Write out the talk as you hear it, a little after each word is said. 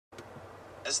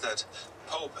is that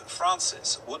Pope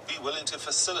Francis would be willing to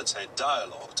facilitate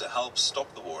dialogue to help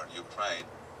stop the war in Ukraine.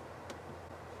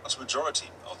 A large majority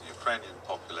of the Ukrainian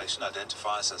population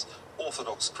identifies as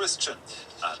Orthodox Christian,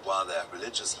 and while their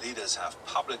religious leaders have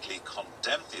publicly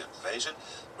condemned the invasion,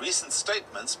 recent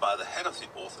statements by the head of the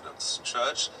Orthodox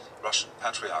Church, Russian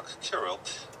Patriarch Kirill,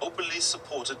 openly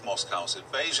supported Moscow's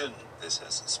invasion. This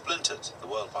has splintered the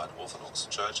worldwide Orthodox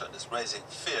Church and is raising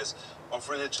fears of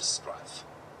religious strife.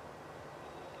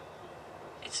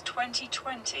 It's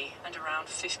 2020 and around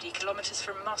 50 kilometers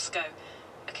from Moscow,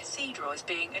 a cathedral is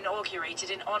being inaugurated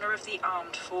in honor of the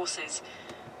armed forces.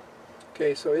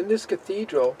 Okay, so in this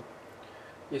cathedral,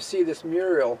 you see this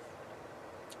mural.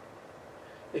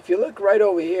 If you look right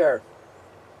over here,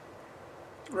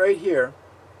 right here,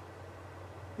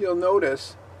 you'll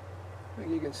notice, I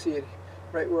think you can see it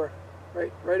right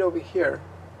over here.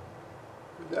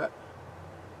 That.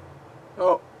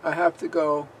 Oh, I have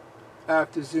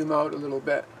to zoom out a little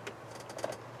bit.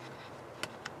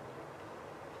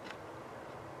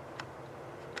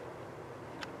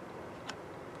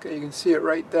 Okay, you can see it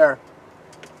right there.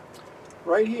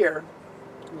 Right here,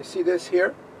 you see this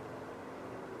here?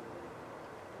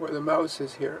 Where the mouse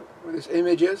is here, where this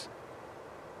image is.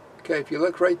 Okay, if you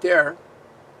look right there,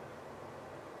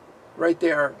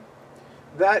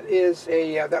 that is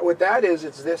what that is,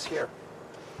 it's this here.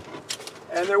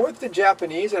 And they're with the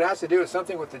Japanese, it has to do with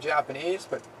something with the Japanese,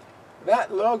 but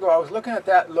that logo, I was looking at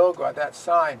that logo, at that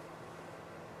sign,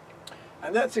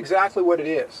 and that's exactly what it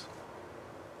is.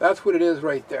 That's what it is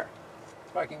right there.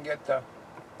 If I can get the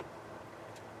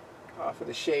off of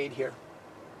the shade here.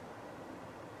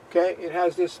 Okay, it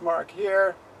has this mark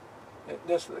here.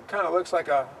 This kind of looks like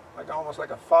almost like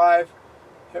a 5.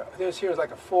 This here is like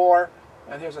a 4,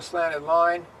 and here's a slanted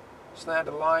line.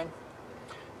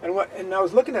 And I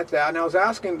was looking at that, and I was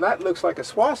asking, that looks like a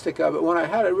swastika, but when I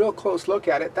had a real close look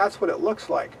at it, that's what it looks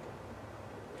like.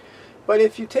 But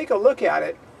if you take a look at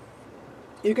it,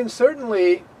 you can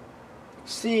certainly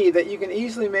see that you can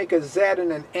easily make a Z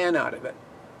and an N out of it.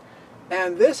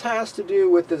 And this has to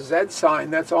do with the Z sign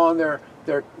that's on their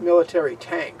military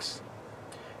tanks.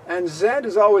 And Z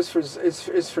is always for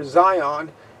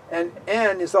Zion, and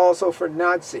N is also for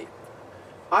Nazi.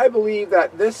 I believe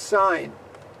that this sign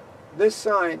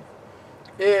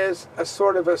is a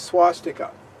sort of a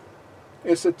swastika.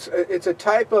 It's a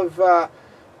type of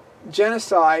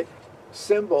genocide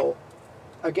symbol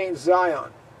against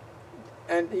Zion.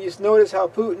 And you notice how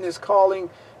Putin is calling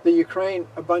the Ukraine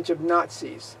a bunch of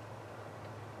Nazis.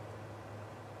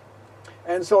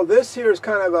 And so this here is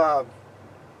kind of a,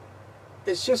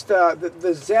 it's just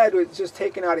the Z is just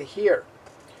taken out of here.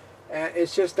 And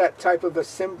it's just that type of a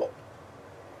symbol.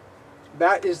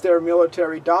 That is their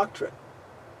military doctrine.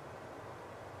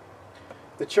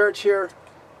 The church here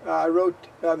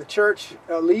the church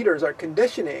leaders are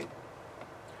conditioning.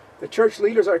 The church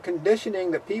leaders are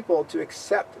conditioning the people to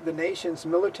accept the nation's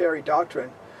military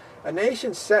doctrine. A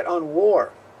nation set on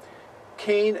war.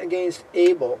 Cain against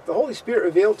Abel. The Holy Spirit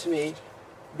revealed to me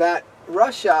that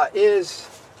Russia is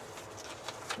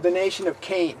the nation of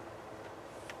Cain.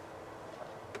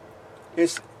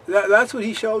 That's what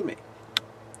he showed me.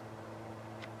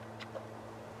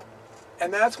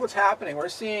 And that's what's happening. We're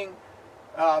seeing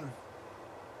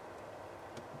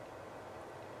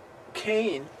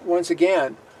Cain, once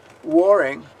again,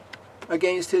 warring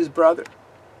against his brother.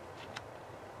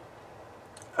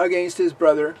 Against his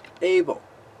brother Abel.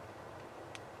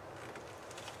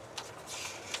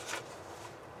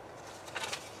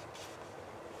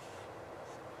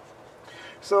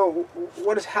 So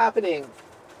what is happening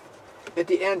at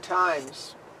the end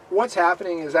times? What's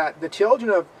happening is that the children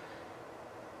of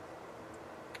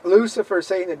Lucifer,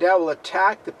 Satan, the devil,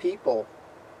 attacked the people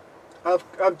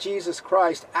of Jesus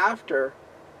Christ after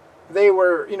they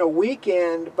were,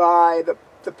 weakened by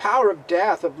the power of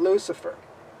death of Lucifer.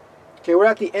 Okay, we're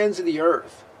at the ends of the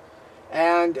earth,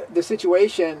 and the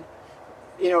situation,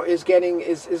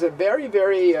 is a very,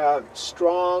 very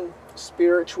strong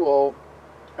spiritual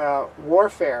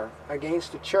warfare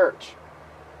against the church,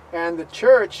 and the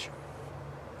church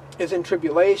is in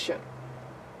tribulation.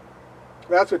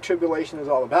 That's what tribulation is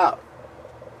all about.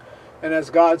 And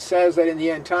as God says that in the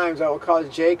end times, I will cause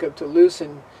Jacob to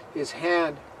loosen his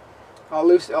hand.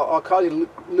 I'll cause you to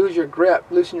lose your grip,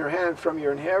 loosen your hand from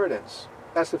your inheritance.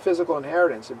 That's the physical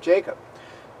inheritance of Jacob.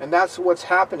 And that's what's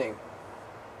happening.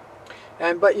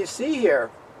 But you see here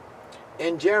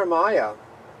in Jeremiah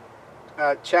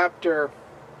chapter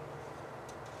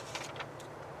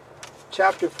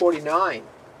 49,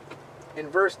 in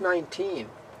verse 19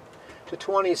 to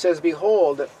 20, says,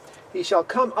 "Behold, he shall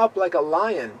come up like a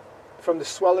lion from the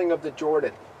swelling of the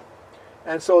Jordan,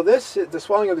 And so this, the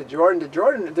swelling of the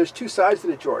Jordan, there's two sides to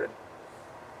the Jordan.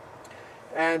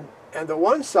 And the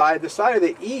one side, the side of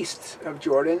the east of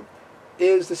Jordan,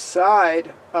 is the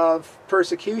side of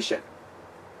persecution,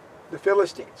 the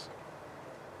Philistines.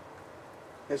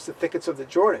 It's the thickets of the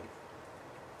Jordan,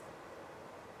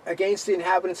 against the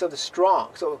inhabitants of the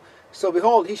strong. So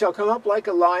behold, he shall come up like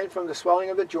a lion from the swelling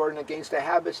of the Jordan against the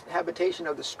habitation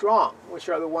of the strong, which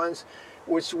are the ones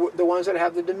that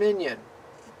have the dominion.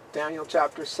 Daniel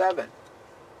chapter 7.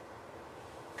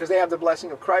 Because they have the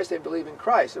blessing of Christ, they believe in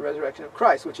Christ, the resurrection of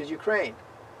Christ, which is Ukraine.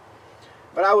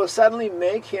 But I will suddenly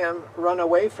make him run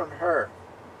away from her.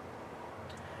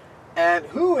 And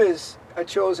who is a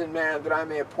chosen man that I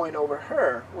may appoint over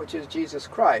her, which is Jesus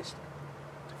Christ?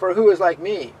 For who is like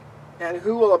me? And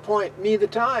who will appoint me the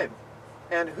time?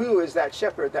 And who is that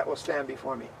shepherd that will stand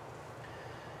before me?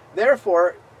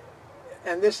 Therefore,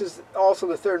 and this is also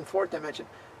the third and fourth dimension,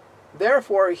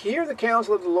 therefore hear the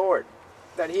counsel of the Lord,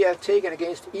 that he hath taken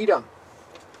against Edom,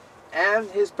 and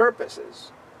his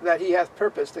purposes, that he hath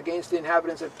purposed against the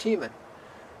inhabitants of Teman.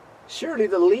 Surely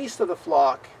the least of the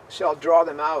flock shall draw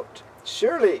them out.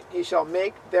 Surely he shall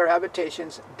make their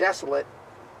habitations desolate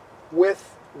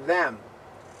with them.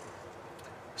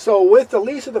 So with the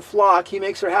least of the flock, he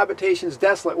makes their habitations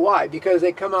desolate. Why? Because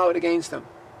they come out against him.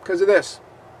 Because of this.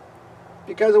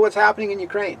 Because of what's happening in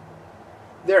Ukraine.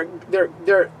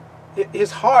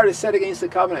 His heart is set against the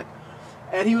covenant.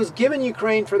 And he was given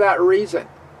Ukraine for that reason.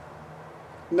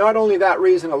 Not only that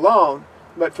reason alone,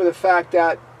 but for the fact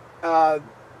that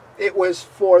it was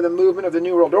for the movement of the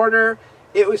New World Order.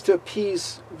 It was to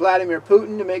appease Vladimir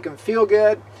Putin, to make him feel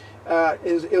good.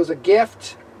 It was a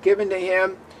gift given to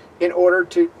him in order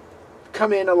to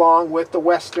come in along with the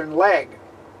Western leg,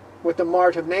 with the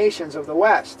mart of nations of the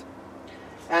West.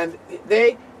 And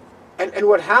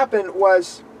what happened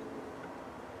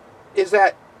is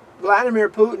that Vladimir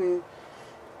Putin,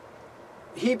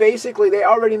 they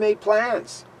already made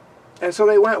plans. And so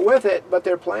they went with it, but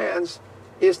their plans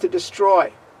is to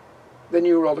destroy the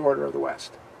New World Order of the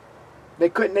West. They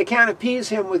can't appease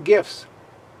him with gifts.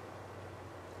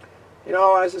 You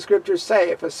know, as the scriptures say,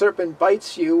 if a serpent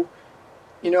bites you,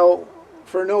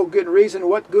 for no good reason,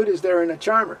 what good is there in a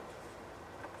charmer?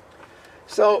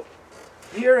 So,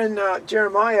 here in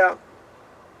Jeremiah,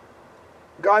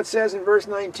 God says in verse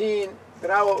 19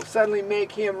 that I will suddenly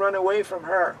make him run away from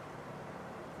her,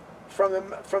 from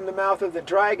the mouth of the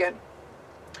dragon.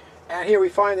 And here we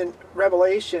find in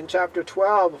Revelation chapter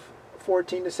 12,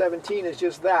 14 to 17 is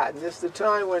just that. And this is the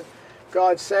time when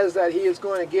God says that he is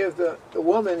going to give the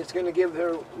woman, is going to give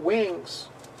her wings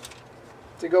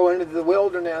to go into the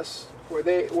wilderness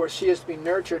where she is to be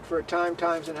nurtured for a time,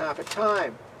 times, and half a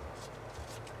time.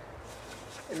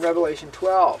 In Revelation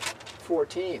 12,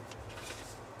 14.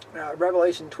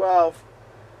 Revelation 12,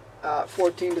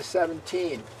 14 to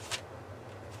 17.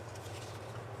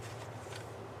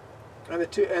 And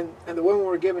the woman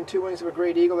were given 2 wings of a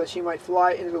great eagle, that she might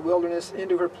fly into the wilderness,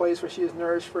 into her place where she is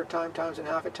nourished for a time, times, and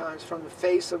half a times from the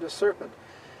face of the serpent.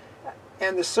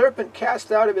 And the serpent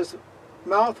cast out of his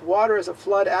mouth water as a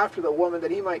flood after the woman,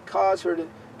 that he might cause her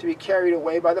to be carried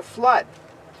away by the flood.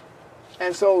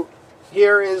 And so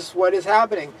here is what is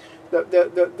happening.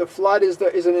 The flood is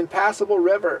an impassable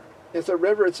river. It's a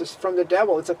river. It's from the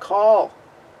devil. It's a call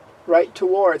right to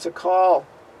war. It's a call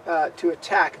to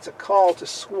attack. It's a call to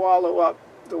swallow up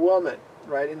the woman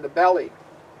right in the belly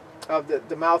of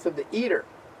the mouth of the eater.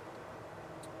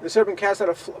 The serpent cast out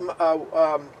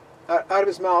of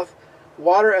his mouth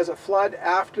water as a flood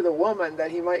after the woman,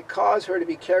 that he might cause her to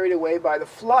be carried away by the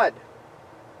flood.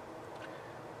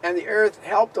 And the earth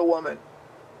helped the woman,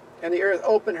 and the earth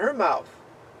opened her mouth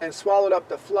and swallowed up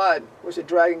the flood which the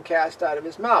dragon cast out of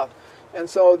his mouth. And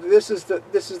so this is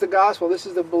the gospel. This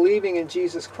is the believing in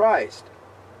Jesus Christ.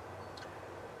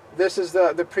 This is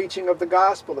the preaching of the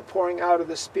gospel, the pouring out of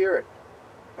the Spirit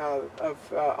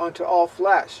unto all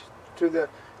flesh through the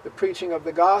preaching of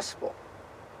the gospel.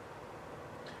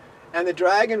 And the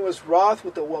dragon was wroth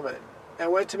with the woman,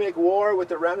 and went to make war with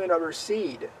the remnant of her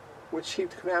seed, which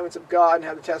keep the commandments of God and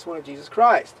have the testimony of Jesus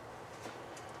Christ.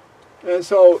 And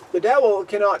so the devil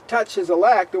cannot touch his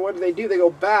elect, and what do? They go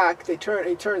back, he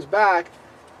turns back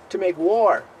to make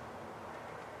war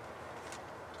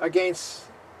against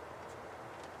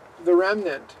the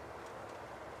remnant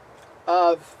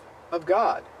of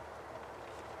God.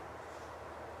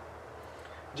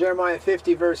 Jeremiah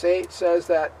 50 verse 8 says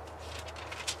that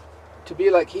to be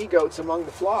like he-goats among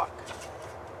the flock.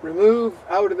 Remove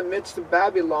out of the midst of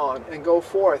Babylon, and go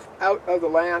forth out of the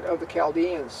land of the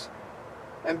Chaldeans,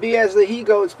 and be as the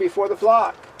he-goats before the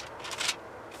flock.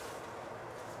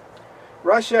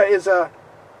 Russia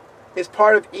is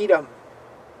part of Edom.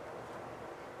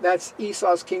 That's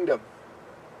Esau's kingdom.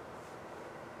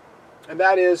 And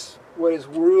that is what is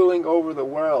ruling over the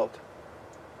world.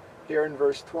 Here in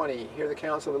verse 20, hear the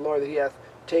counsel of the Lord that he hath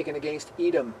taken against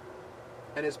Edom,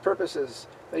 and his purposes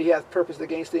that he hath purposed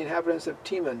against the inhabitants of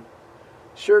Teman.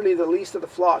 Surely the least of the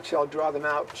flock shall draw them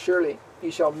out. Surely he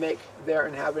shall make their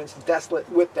inhabitants desolate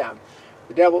with them.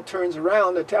 The devil turns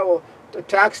around, the devil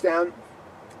attacks them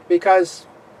because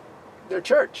they're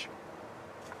church.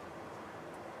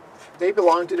 They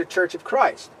belong to the church of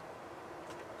Christ.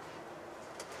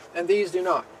 And these do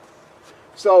not.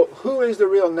 So who is the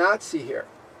real Nazi here?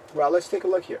 Well, let's take a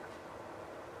look here.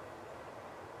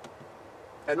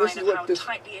 And this is what how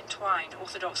tightly entwined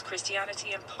Orthodox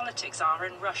Christianity and politics are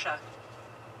in Russia.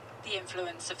 The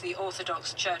influence of the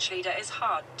Orthodox Church leader is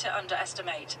hard to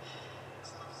underestimate.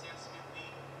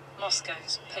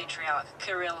 Moscow's Patriarch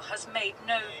Kirill has made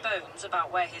no bones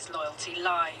about where his loyalty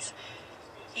lies.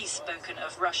 He's spoken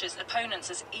of Russia's opponents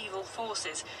as evil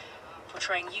forces,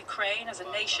 portraying Ukraine as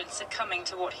a nation succumbing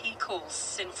to what he calls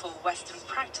sinful Western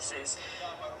practices,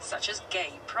 such as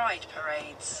gay pride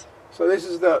parades. So this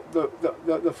is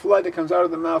the flood that comes out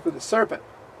of the mouth of the serpent.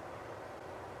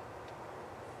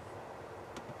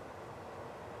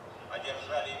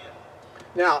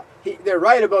 Now, they're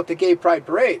right about the gay pride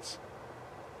parades.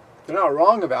 They're not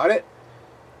wrong about it.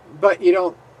 But you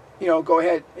don't, go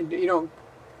ahead and you don't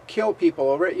kill people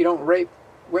over it. You don't rape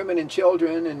women and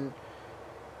children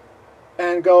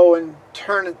and go and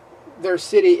turn their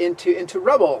city into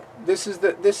rubble. This is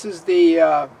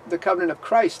the covenant of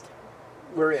Christ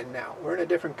we're in now. We're in a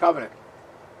different covenant.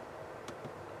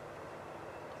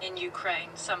 In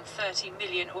Ukraine, some 30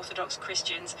 million Orthodox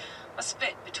Christians are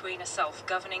split between a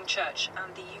self-governing church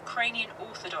and the Ukrainian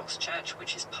Orthodox Church,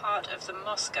 which is part of the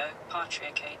Moscow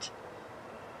Patriarchate.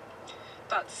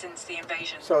 But since the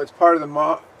invasion... So it's part of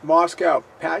the Moscow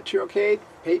Patriarchate,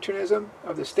 patronism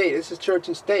of the state. This is church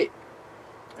and state.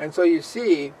 And so you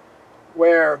see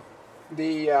where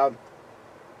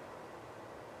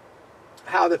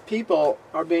how the people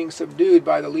are being subdued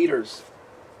by the leaders.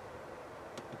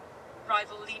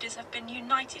 Rival leaders have been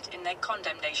united in their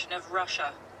condemnation of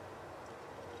Russia,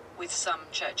 with some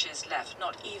churches left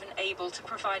not even able to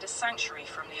provide a sanctuary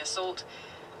from the assault.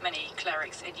 Many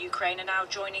clerics in Ukraine are now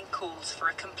joining calls for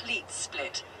a complete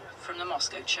split from the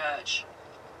Moscow Church.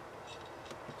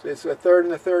 So it's a third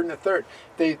and a third and a third.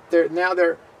 They're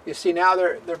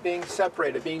being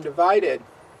separated, being divided.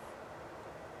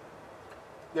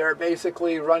 They're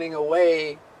basically running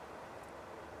away.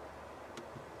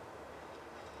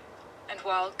 And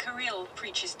while Kirill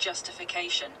preaches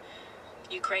justification,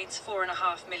 Ukraine's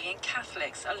 4.5 million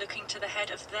Catholics are looking to the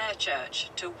head of their church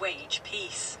to wage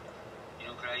peace.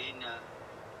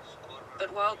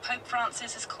 But while Pope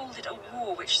Francis has called it a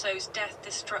war which sows death,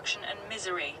 destruction and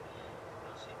misery,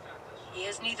 he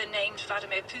has neither named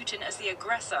Vladimir Putin as the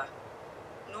aggressor,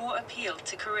 nor appealed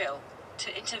to Kirill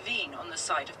to intervene on the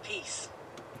side of peace.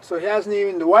 So he hasn't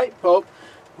even, the white Pope,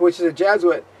 which is a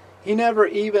Jesuit, he never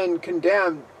even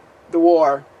condemned the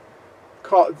war,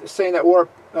 saying that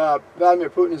Vladimir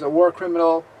Putin is a war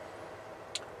criminal.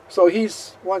 So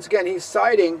he's, once again, he's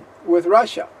siding with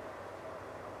Russia.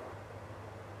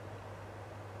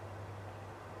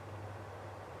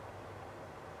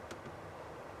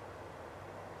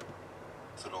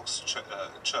 Orthodox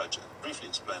Church. Briefly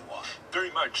explain why.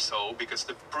 Very much so, because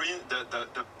the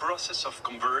process of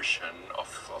conversion of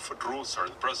Rus, or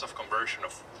the process of conversion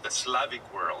of the Slavic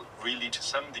world, really to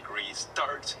some degree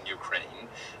starts in Ukraine,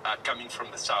 coming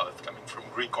from the south, coming from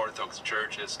Greek Orthodox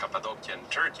churches, Cappadocia and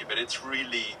Turkey. But it's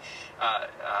really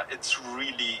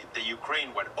the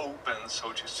Ukraine what opens,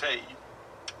 so to say,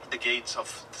 the gates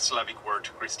of the Slavic world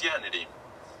to Christianity.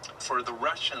 For the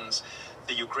Russians,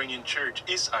 the Ukrainian church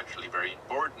is actually very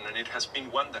important, and it has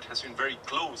been one that has been very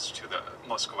close to the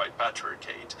Muscovite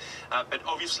Patriarchate. But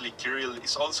obviously Kirill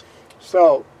is also...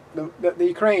 So the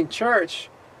Ukrainian church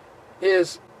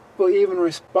is even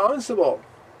responsible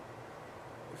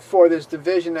for this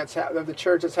division of the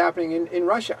church that's happening in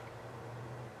Russia.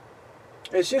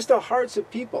 It's just the hearts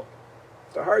of people.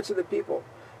 It's the hearts of the people.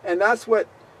 And that's what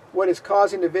is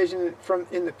causing division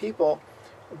in the people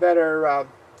that are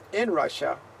in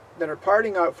Russia, that are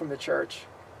parting out from the church.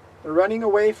 They're running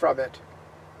away from it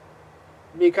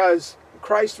because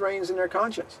Christ reigns in their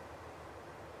conscience.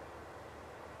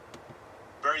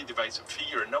 Very divisive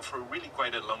figure, now for really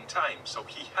quite a long time. So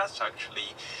he has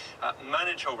actually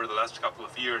managed over the last couple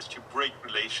of years to break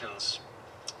relations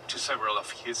to several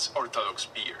of his Orthodox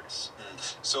peers.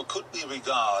 So could we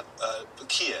regard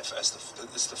Kiev as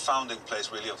the founding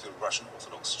place really of the Russian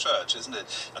Orthodox Church, isn't it?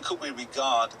 And could we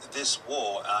regard this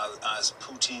war as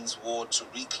Putin's war to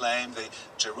reclaim the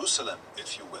Jerusalem,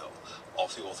 if you will,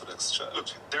 of the Orthodox Church? Look,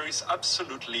 there is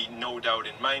absolutely no doubt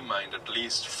in my mind, at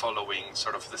least following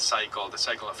sort of the cycle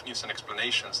of news and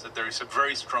explanations, that there is a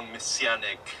very strong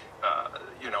messianic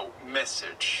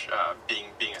message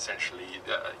being essentially,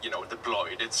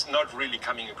 deployed. It's not really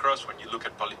coming across when you look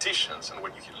at politicians and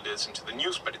when you listen to the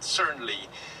news, but it's certainly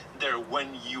there when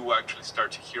you actually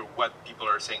start to hear what people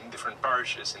are saying in different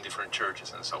parishes, in different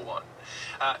churches, and so on.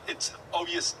 It's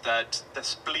obvious that the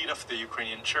split of the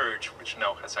Ukrainian church, which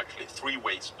now has actually a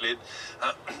three-way split,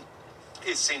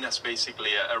 is seen as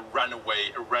basically a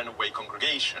runaway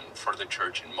congregation for the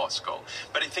church in Moscow.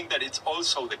 But I think that it's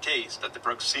also the case that the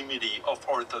proximity of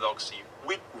Orthodoxy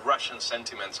with Russian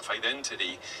sentiments of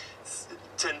identity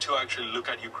tend to actually look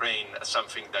at Ukraine as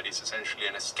something that is essentially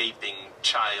an escaping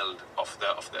child of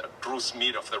the Rus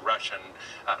Mir of the Russian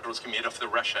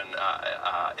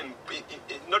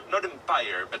not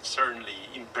empire, but certainly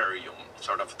imperium,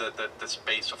 sort of the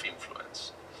space of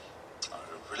influence.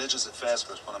 Religious affairs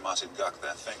correspondent Martin Guck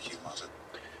there. Thank you, Martin.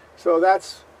 So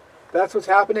that's what's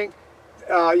happening.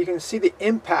 You can see the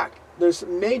impact. There's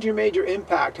major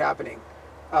impact happening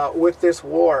with this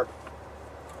war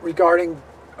regarding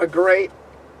a great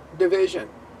division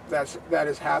that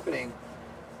is happening.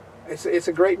 It's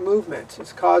a great movement.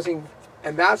 It's causing,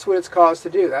 and that's what it's caused to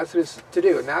do. That's what it's to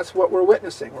do, and that's what we're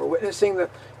witnessing. We're witnessing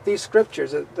these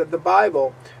scriptures, the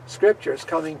Bible scriptures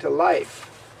coming to life.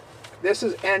 This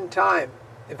is end time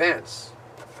events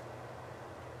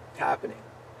happening.